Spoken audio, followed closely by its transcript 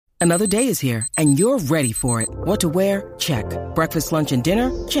Another day is here, and you're ready for it. What to wear? Check. Breakfast, lunch, and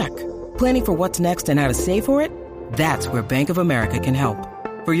dinner? Check. Planning for what's next and how to save for it? That's where Bank of America can help.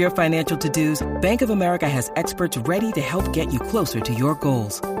 For your financial to-dos, Bank of America has experts ready to help get you closer to your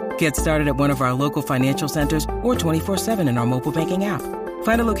goals. Get started at one of our local financial centers or 24/7 in our mobile banking app.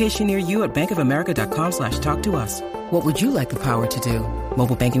 Find a location near you at bankofamerica.com/talktous. What would you like the power to do?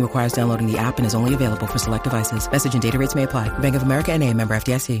 Mobile banking requires downloading the app and is only available for select devices. Message and data rates may apply. Bank of America N.A., member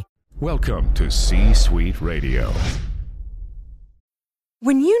FDIC. Welcome to C-Suite Radio.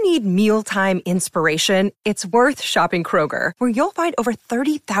 When you need mealtime inspiration, it's worth shopping Kroger, where you'll find over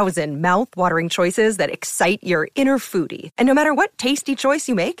 30,000 mouth-watering choices that excite your inner foodie. And no matter what tasty choice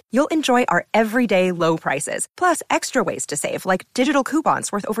you make, you'll enjoy our everyday low prices, plus extra ways to save, like digital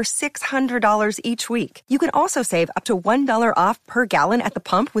coupons worth over $600 each week. You can also save up to $1 off per gallon at the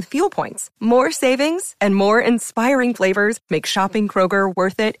pump with fuel points. More savings and more inspiring flavors make shopping Kroger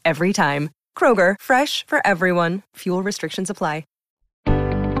worth it every time. Kroger, fresh for everyone. Fuel restrictions apply.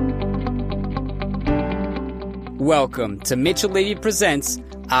 Welcome to Mitchell Levy Presents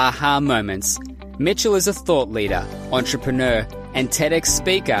Aha Moments. Mitchell is a thought leader, entrepreneur, and TEDx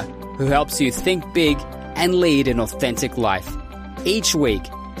speaker who helps you think big and lead an authentic life. Each week,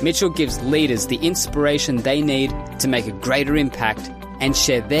 Mitchell gives leaders the inspiration they need to make a greater impact and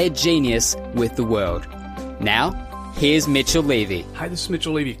share their genius with the world. Now, here's Mitchell Levy. Hi, this is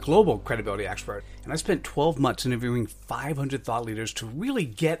Mitchell Levy, global credibility expert, and I spent 12 months interviewing 500 thought leaders to really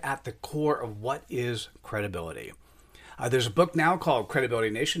get at the core of what is credibility. There's a book now called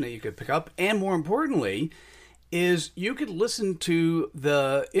Credibility Nation that you could pick up, and more importantly, is you could listen to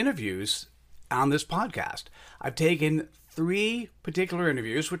the interviews on this podcast. I've taken 3 particular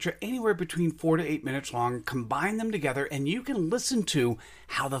interviews, which are anywhere between 4 to 8 minutes long, combine them together, and you can listen to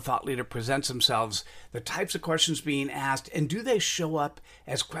how the thought leader presents themselves, the types of questions being asked, and do they show up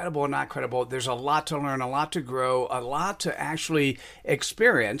as credible or not credible. There's a lot to learn, a lot to grow, a lot to actually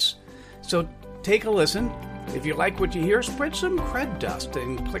experience. So take a listen. If you like what you hear, spread some cred dust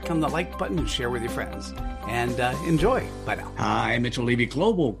and click on the like button and share with your friends. And enjoy. Bye now. Hi, I'm Mitchell Levy,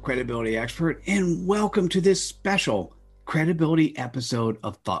 global credibility expert, and welcome to this special credibility episode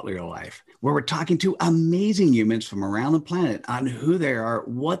of Thought Leader Life, where we're talking to amazing humans from around the planet on who they are,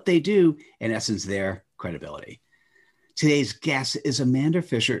 what they do, in essence, their credibility. Today's guest is Amanda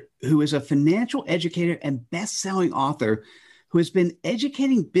Fisher, who is a financial educator and best-selling author who has been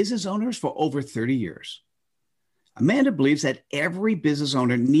educating business owners for over 30 years. Amanda believes that every business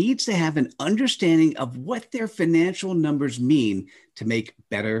owner needs to have an understanding of what their financial numbers mean to make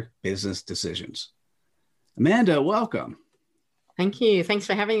better business decisions. Amanda, welcome. Thank you. Thanks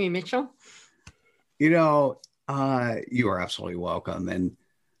for having me, Mitchell. You are absolutely welcome. And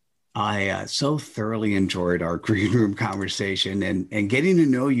I so thoroughly enjoyed our green room conversation and getting to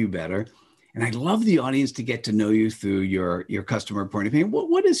know you better. And I'd love the audience to get to know you through your customer point of view.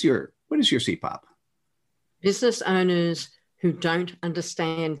 What is your CPOP? Business owners who don't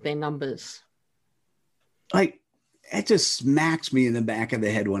understand their numbers. It just smacks me in the back of the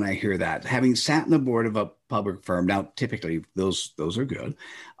head when I hear that. Having sat on the board of a public firm, now typically those are good,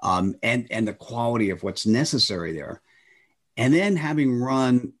 and the quality of what's necessary there, and then having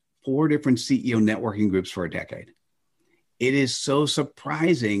run 4 different CEO networking groups for a decade, it is so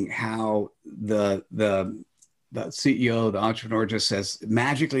surprising how the CEO, the entrepreneur, just says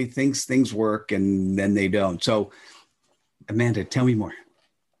magically thinks things work and then they don't. So, Amanda, tell me more.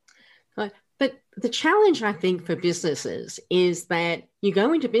 But the challenge, I think, for businesses is that you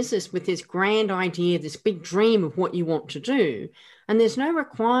go into business with this grand idea, this big dream of what you want to do, and there's no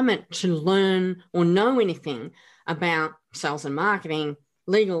requirement to learn or know anything about sales and marketing,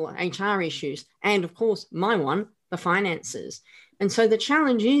 legal, HR issues, and of course, my one, the finances. And so the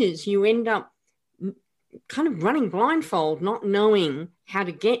challenge is you end up kind of running blindfold, not knowing how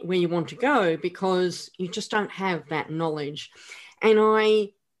to get where you want to go because you just don't have that knowledge. And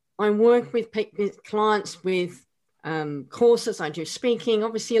I work with clients with courses. I do speaking,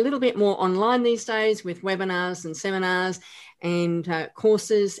 obviously a little bit more online these days with webinars and seminars and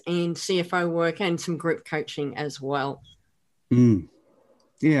courses and CFO work and some group coaching as well.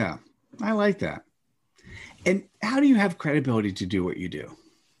 Yeah, I like that. And how do you have credibility to do what you do?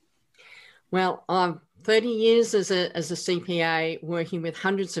 Well, I've 30 years as a CPA working with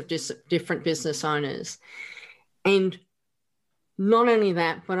hundreds of different business owners. And not only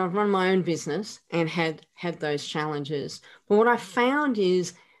that, but I've run my own business and had those challenges. But what I found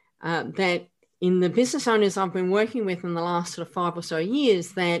is that in the business owners I've been working with in the last sort of 5 or so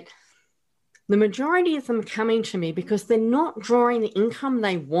years, that the majority of them are coming to me because they're not drawing the income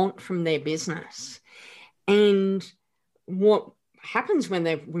they want from their business. And what happens when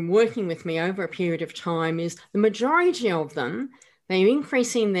they've been working with me over a period of time is the majority of them, they're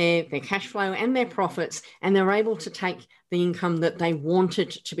increasing their cash flow and their profits, and they're able to take the income that they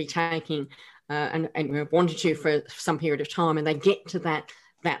wanted to be taking and wanted to for some period of time, and they get to that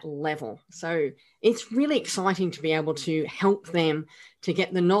level. So it's really exciting to be able to help them to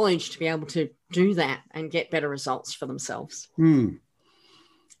get the knowledge to be able to do that and get better results for themselves.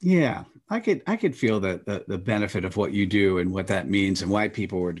 Yeah, I could feel the benefit of what you do and what that means and why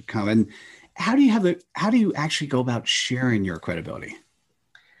people would come. And how do you actually go about sharing your credibility?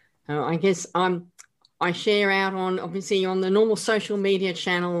 I guess I share out on the normal social media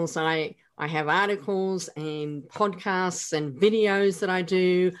channels. I have articles and podcasts and videos that I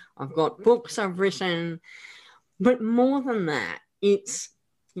do. I've got books I've written. But more than that, it's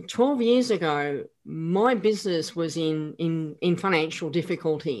 12 years ago, my business was in financial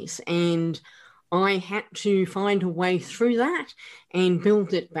difficulties, and I had to find a way through that and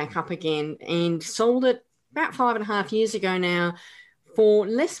build it back up again, and sold it about 5.5 years ago now for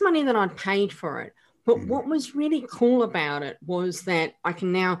less money than I'd paid for it. But what was really cool about it was that I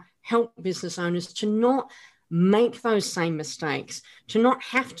can now help business owners to not make those same mistakes, to not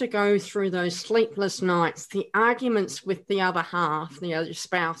have to go through those sleepless nights, the arguments with the other half, the other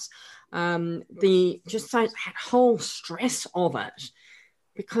spouse, that whole stress of it.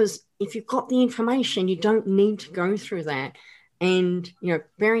 Because if you've got the information, you don't need to go through that. And,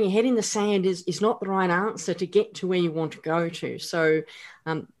 burying your head in the sand is not the right answer to get to where you want to go to. So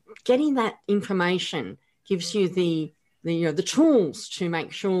getting that information gives you the tools to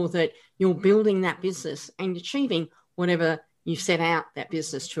make sure that you're building that business and achieving whatever you set out that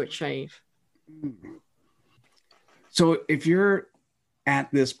business to achieve. So if you're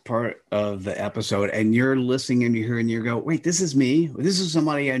at this part of the episode and you're listening and you hear and you go, wait, this is me. This is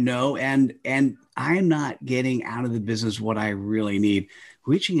somebody I know. And I'm not getting out of the business what I really need.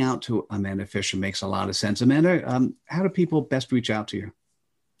 Reaching out to Amanda Fisher makes a lot of sense. Amanda, how do people best reach out to you?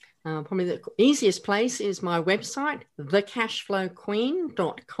 Probably the easiest place is my website,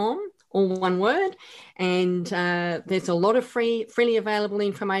 thecashflowqueen.com, all one word. And there's a lot of freely available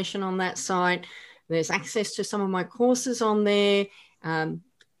information on that site. There's access to some of my courses on there. All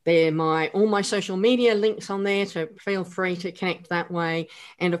my social media links on there, so feel free to connect that way.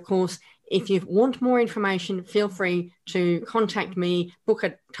 And of course, if you want more information, feel free to contact me, book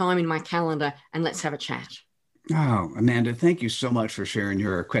a time in my calendar, and let's have a chat. Oh, Amanda, thank you so much for sharing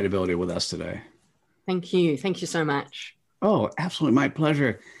your credibility with us today. Thank you. Thank you so much. Oh, absolutely. My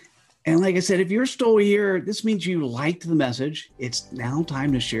pleasure. And like I said, if you're still here, this means you liked the message. It's now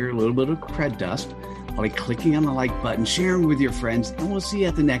time to share a little bit of cred dust by clicking on the like button, sharing with your friends, and we'll see you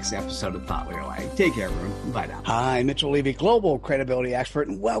at the next episode of Thought Leader Life. Take care, everyone. Bye now. Hi, Mitchell Levy, global credibility expert,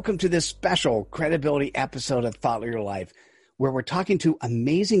 and welcome to this special credibility episode of Thought Leader Life, where we're talking to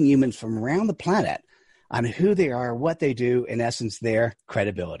amazing humans from around the planet on who they are, what they do, in essence, their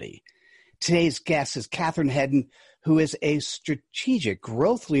credibility. Today's guest is Catherine Hedden, who is a strategic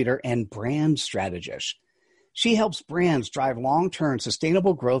growth leader and brand strategist. She helps brands drive long-term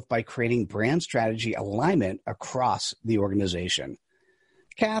sustainable growth by creating brand strategy alignment across the organization.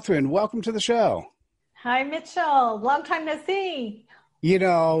 Catherine, welcome to the show. Hi, Mitchell. Long time no see.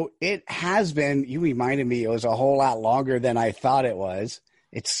 It has been. You reminded me it was a whole lot longer than I thought it was.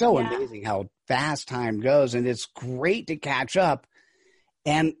 It's so amazing how fast time goes, and it's great to catch up.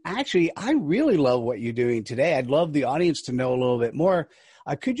 And actually, I really love what you're doing today. I'd love the audience to know a little bit more.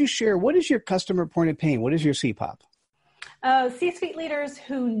 Could you share, what is your customer point of pain? What is your CPOP? C-suite leaders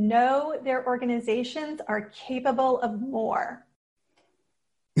who know their organizations are capable of more.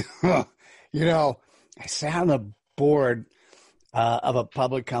 I sat on the board of a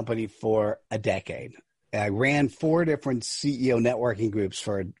public company for a decade. I ran 4 different CEO networking groups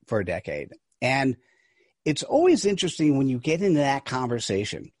for a decade. And it's always interesting when you get into that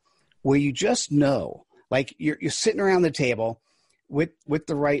conversation where you just know, like you're sitting around the table with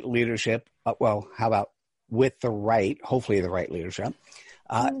the right leadership. How about with hopefully the right leadership.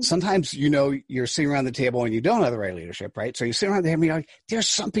 Sometimes, you're sitting around the table and you don't have the right leadership, right? So you sit around the table and you're like, there's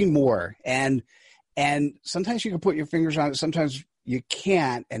something more. And sometimes you can put your fingers on it. Sometimes you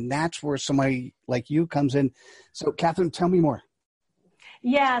can't. And that's where somebody like you comes in. So Catherine, tell me more.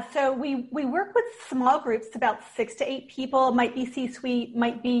 Yeah, so we work with small groups, about 6 to 8 people, might be C-suite,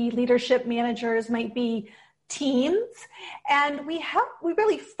 might be leadership managers, might be teams. And we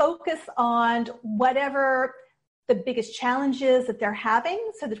really focus on whatever the biggest challenges that they're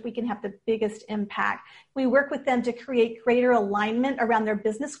having so that we can have the biggest impact. We work with them to create greater alignment around their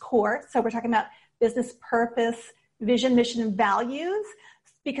business core. So we're talking about business purpose, vision, mission, and values,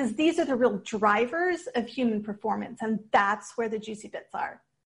 because these are the real drivers of human performance. And that's where the juicy bits are.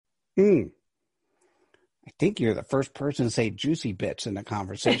 I think you're the first person to say juicy bits in the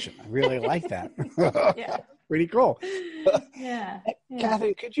conversation. I really like that. Yeah. Pretty cool. Yeah.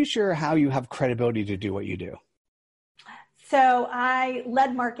 Catherine, could you share how you have credibility to do what you do? So I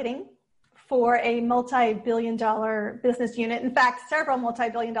led marketing for a multi-billion-dollar business unit. In fact, several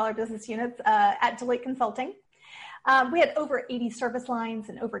multi-billion-dollar business units at Deloitte Consulting. We had over 80 service lines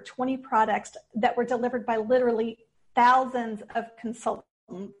and over 20 products that were delivered by literally thousands of consultants.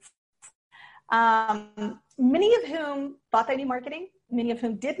 Many of whom thought they knew marketing, many of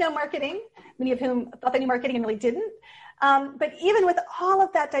whom did know marketing, many of whom thought they knew marketing and really didn't. But even with all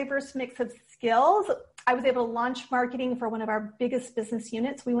of that diverse mix of skills, I was able to launch marketing for one of our biggest business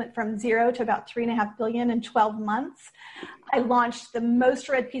units. We went from 0 to about $3.5 billion in 12 months. I launched the most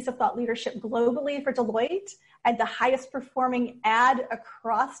read piece of thought leadership globally for Deloitte. I had the highest performing ad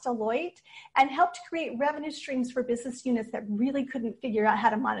across Deloitte and helped create revenue streams for business units that really couldn't figure out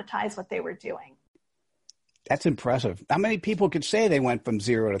how to monetize what they were doing. That's impressive. How many people could say they went from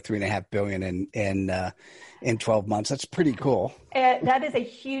 0 to $3.5 billion in 12 months? That's pretty cool. That is a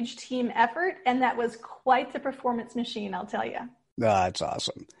huge team effort, and that was quite the performance machine, I'll tell you. That's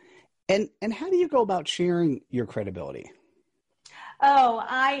awesome. And how do you go about sharing your credibility? Oh,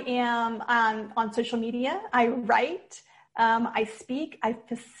 I am on social media. I write. I speak. I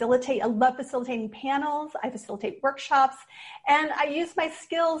facilitate. I love facilitating panels. I facilitate workshops, and I use my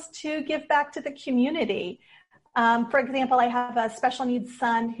skills to give back to the community. For example, I have a special needs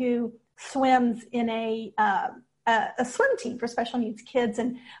son who swims in a swim team for special needs kids,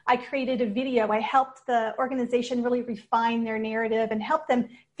 and I created a video. I helped the organization really refine their narrative and help them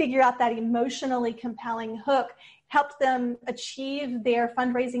figure out that emotionally compelling hook, helped them achieve their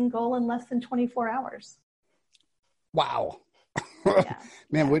fundraising goal in less than 24 hours. Wow. Yeah.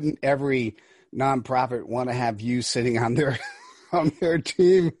 Man, wouldn't every nonprofit want to have you sitting on their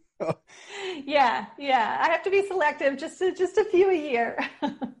team? Yeah. I have to be selective, just a few a year.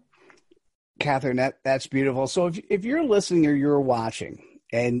 Catherine, that's beautiful. So if you're listening or you're watching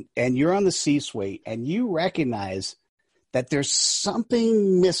and you're on the C-suite and you recognize that there's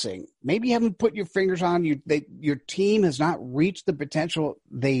something missing, maybe you haven't put your fingers on, your team has not reached the potential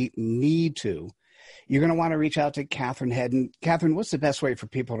they need to, you're going to want to reach out to Catherine Hedden. Catherine, what's the best way for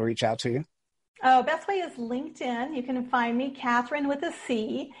people to reach out to you? Oh, best way is LinkedIn. You can find me, Catherine with a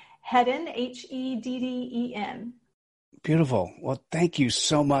C, Hedden, Hedden. Beautiful. Well, thank you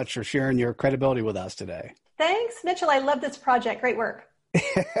so much for sharing your credibility with us today. Thanks, Mitchell. I love this project. Great work.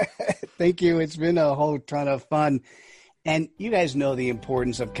 Thank you. It's been a whole ton of fun. And you guys know the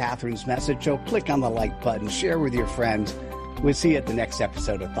importance of Catherine's message, so click on the like button, share with your friends. We'll see you at the next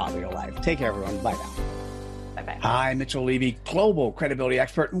episode of Thought Leader Life. Take care, everyone. Bye now. Bye-bye. Hi, Mitchell Levy, global credibility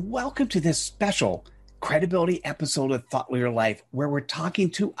expert, and welcome to this special credibility episode of Thought Leader Life, where we're talking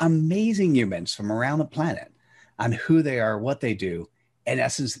to amazing humans from around the planet on who they are, what they do, in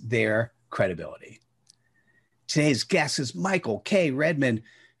essence, their credibility. Today's guest is Michael K. Redman,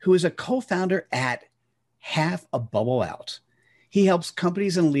 who is a co-founder at Half a Bubble Out. He helps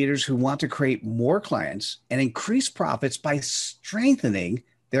companies and leaders who want to create more clients and increase profits by strengthening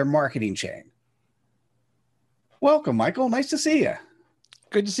their marketing chain. Welcome, Michael. Nice to see you.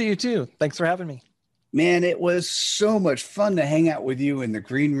 Good to see you too. Thanks for having me. Man, it was so much fun to hang out with you in the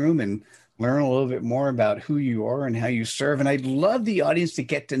green room and learn a little bit more about who you are and how you serve. And I'd love the audience to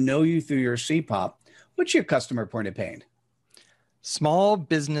get to know you through your CPOP. What's your customer point of pain? Small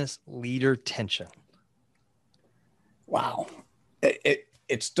business leader tension. Wow.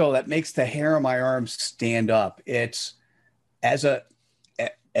 It's still, that makes the hair on my arms stand up. It's as a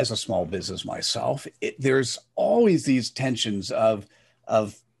small business myself, there's always these tensions of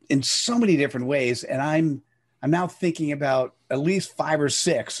in so many different ways. And I'm now thinking about at least 5 or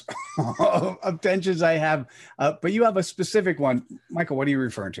 6 of tensions I have. But you have a specific one. Michael, what are you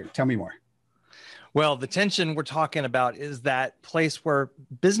referring to? Tell me more. Well, the tension we're talking about is that place where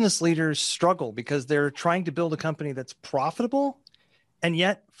business leaders struggle because they're trying to build a company that's profitable and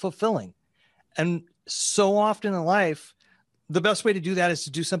yet fulfilling. And so often in life, the best way to do that is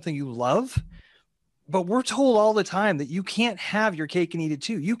to do something you love. But we're told all the time that you can't have your cake and eat it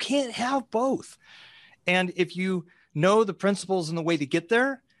too. You can't have both. And if you know the principles and the way to get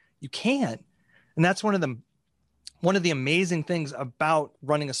there, you can. And that's one of the amazing things about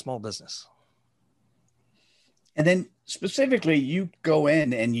running a small business. And then specifically, you go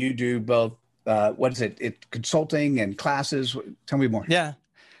in and you do both, consulting and classes. Tell me more. Yeah.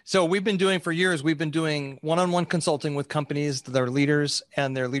 So we've been doing one-on-one consulting with companies, their leaders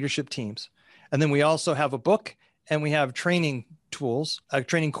and their leadership teams. And then we also have a book and we have training tools, a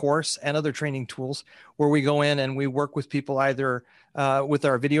training course and other training tools where we go in and we work with people either with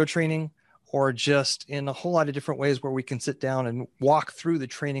our video training or just in a whole lot of different ways where we can sit down and walk through the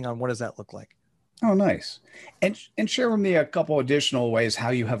training on what does that look like. Oh, nice. And share with me a couple additional ways how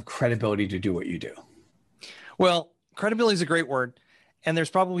you have credibility to do what you do. Well, credibility is a great word. And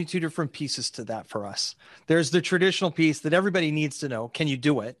there's probably two different pieces to that for us. There's the traditional piece that everybody needs to know. Can you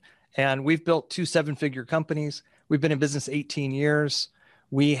do it? And we've built 2 7-figure companies. We've been in business 18 years.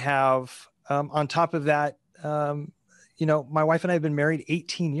 We have, on top of that, my wife and I have been married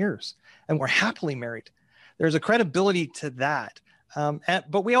 18 years and we're happily married. There's a credibility to that.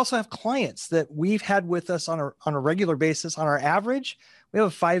 But we also have clients that we've had with us on a regular basis. On our average, we have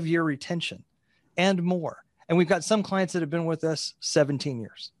a 5-year retention and more. And we've got some clients that have been with us 17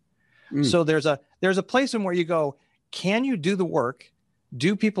 years. So there's a place in where you go, can you do the work?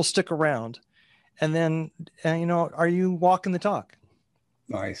 Do people stick around? And then, are you walking the talk?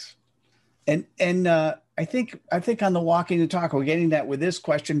 Nice. And I think on the walking the talk, we're getting that with this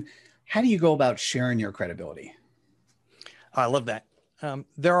question. How do you go about sharing your credibility? I love that.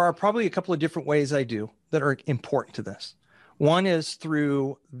 There are probably a couple of different ways I do that are important to this. One is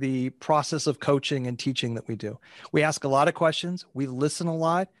through the process of coaching and teaching that we do. We ask a lot of questions, we listen a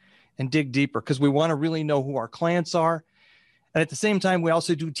lot, and dig deeper because we want to really know who our clients are. And at the same time, we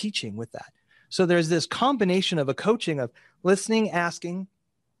also do teaching with that. So there's this combination of a coaching of listening, asking,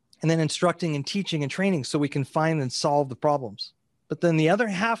 and then instructing and teaching and training so we can find and solve the problems. But then the other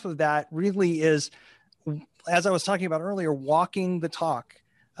half of that really is, as I was talking about earlier, walking the talk.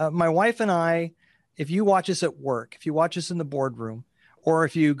 My wife and I, if you watch us at work, if you watch us in the boardroom, or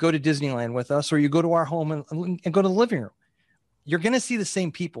if you go to Disneyland with us, or you go to our home and go to the living room, you're going to see the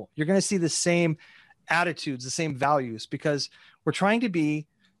same people. You're going to see the same attitudes, the same values, because we're trying to be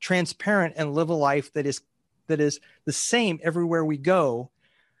transparent and live a life that is the same everywhere we go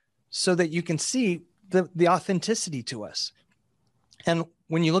so that you can see the authenticity to us. And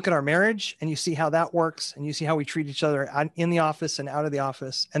when you look at our marriage and you see how that works and you see how we treat each other in the office and out of the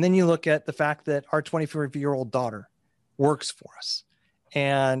office, and then you look at the fact that our 24-year-old daughter works for us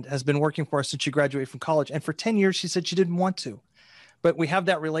and has been working for us since she graduated from college. And for 10 years, she said she didn't want to, but we have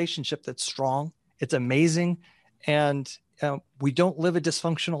that relationship that's strong. It's amazing. And we don't live a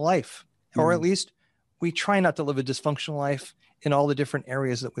dysfunctional life, or at least we try not to live a dysfunctional life in all the different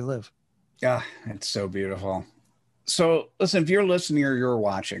areas that we live. Yeah, it's so beautiful. So listen, if you're listening or you're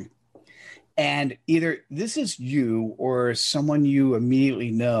watching, and either this is you or someone you immediately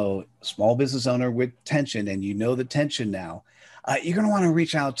know, small business owner with tension, and you know the tension now, you're going to want to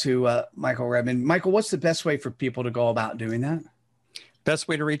reach out to Michael Redman. Michael, what's the best way for people to go about doing that? Best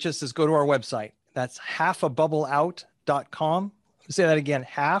way to reach us is go to our website. That's halfabubbleout.com. Say that again,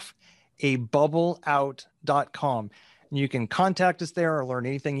 halfabubbleout.com. And you can contact us there or learn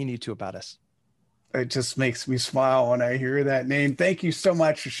anything you need to about us. It just makes me smile when I hear that name. Thank you so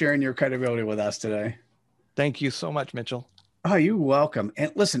much for sharing your credibility with us today. Thank you so much, Mitchell. Oh, you're welcome.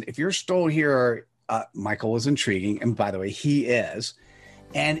 And listen, if you're still here, Michael was intriguing. And by the way, he is.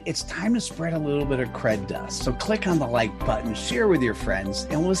 And it's time to spread a little bit of cred dust. So click on the like button, share with your friends,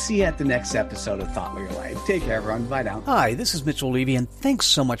 and we'll see you at the next episode of Thought Leader Life. Take care, everyone. Bye now. Hi, this is Mitchell Levy, and thanks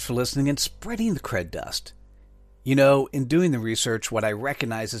so much for listening and spreading the cred dust. You know, in doing the research, what I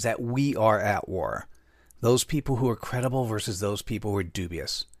recognize is that we are at war. Those people who are credible versus those people who are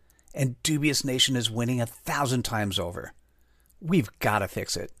dubious. And Dubious Nation is winning 1,000 times over. We've got to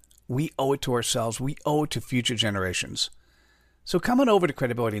fix it. We owe it to ourselves. We owe it to future generations. So come on over to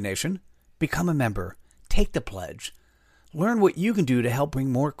Credibility Nation, become a member, take the pledge, learn what you can do to help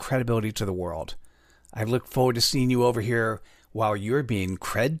bring more credibility to the world. I look forward to seeing you over here while you're being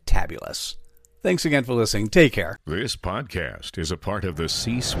cred-tabulous. Thanks again for listening. Take care. This podcast is a part of the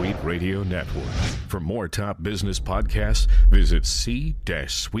C-Suite Radio Network. For more top business podcasts, visit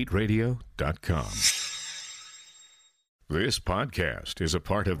c-suiteradio.com. This podcast is a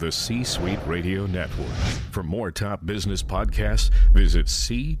part of the C-Suite Radio Network. For more top business podcasts, visit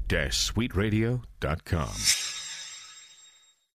c-suiteradio.com.